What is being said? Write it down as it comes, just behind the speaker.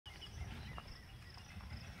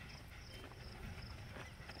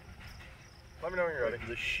Let me know when you're ready.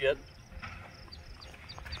 The shit.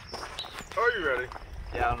 Are you ready?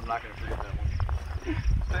 Yeah, I'm not gonna forget that one.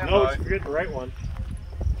 Stand No, by. forget the right one.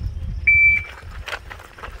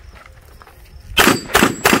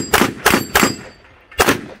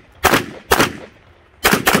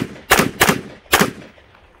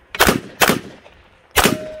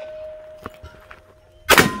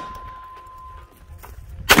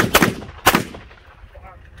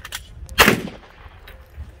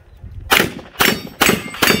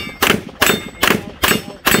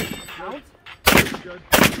 Good.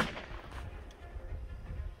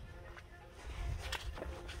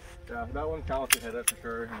 Yeah, that one counts to hit it for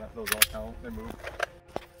sure, and those all count. They move.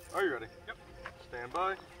 Are you ready? Yep. Stand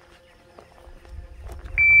by.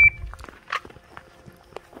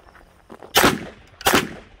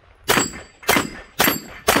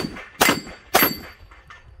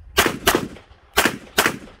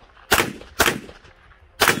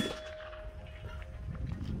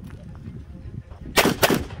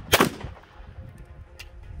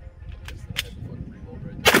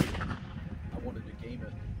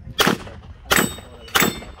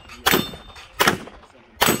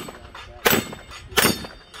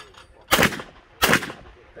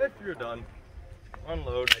 If you're done,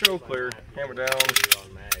 unload, show clear, hammer down.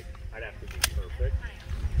 I'd have to be perfect.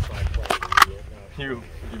 You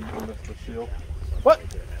missed the seal. What?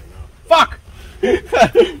 Fuck!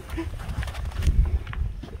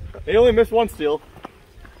 They only missed one seal.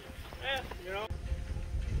 You know.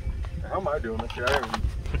 How am I doing this year?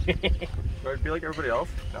 Do I be like everybody else?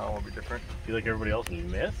 No, I won't be different. Feel like everybody else and you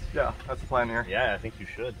miss? Yeah, that's the plan here. Yeah, I think you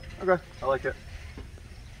should. Okay, I like it.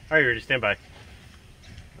 Alright, you ready? Stand by.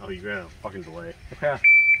 Oh, you got a fucking delay. Yeah.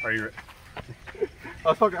 Are you ready?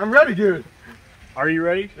 I'm ready, dude. Are you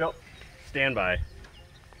ready? Yep. Stand by.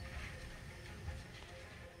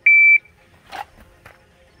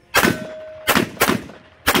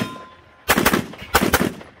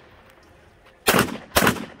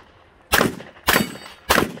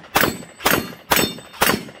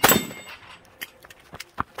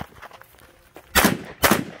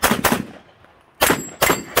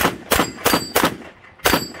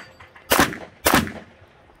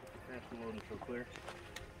 Clear.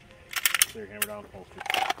 Clear, hammer down, holster.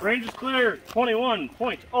 Range is clear,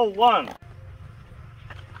 21.01.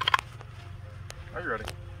 Are you ready?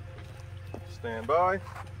 Stand by.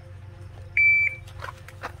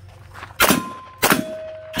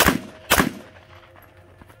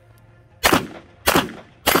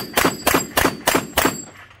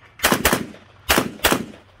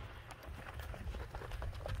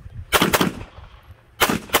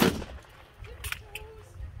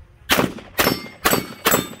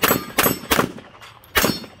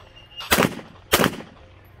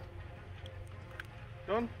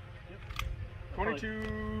 Done? Yep.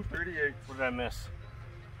 22:38. What did I miss?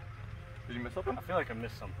 Did you miss something? I feel like I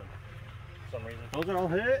missed something for some reason. Those are all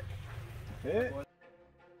hit. Hit.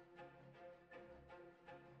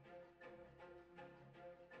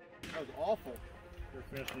 That was awful. You're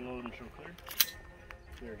finishing load and show clear.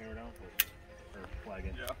 Clear, hammer down, holster. Or flag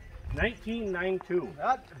in. Yeah. 1992.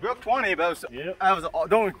 That broke 20, but that was. Yep. That was.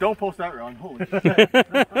 Don't post that wrong. Holy shit. You got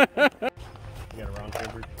a round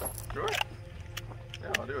paper? Sure.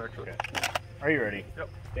 Yeah, I'll do actually. Okay. Are you ready? Yep.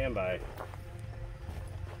 Stand by.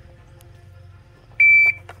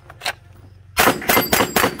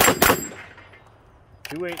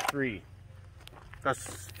 .283.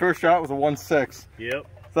 That's first shot was a 1.6. Yep.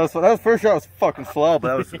 So that was first shot was fucking slow,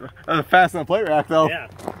 but that was fast on the plate rack though. Yeah.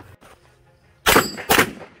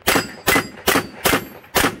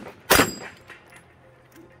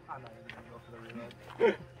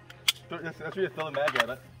 That's where you throw the mag at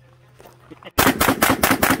it.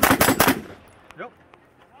 Yep. No,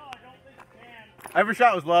 I don't think you can. Every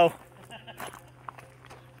shot was low.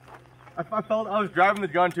 I felt I was driving the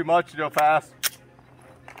gun too much to go fast.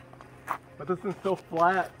 But this thing's so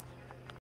flat.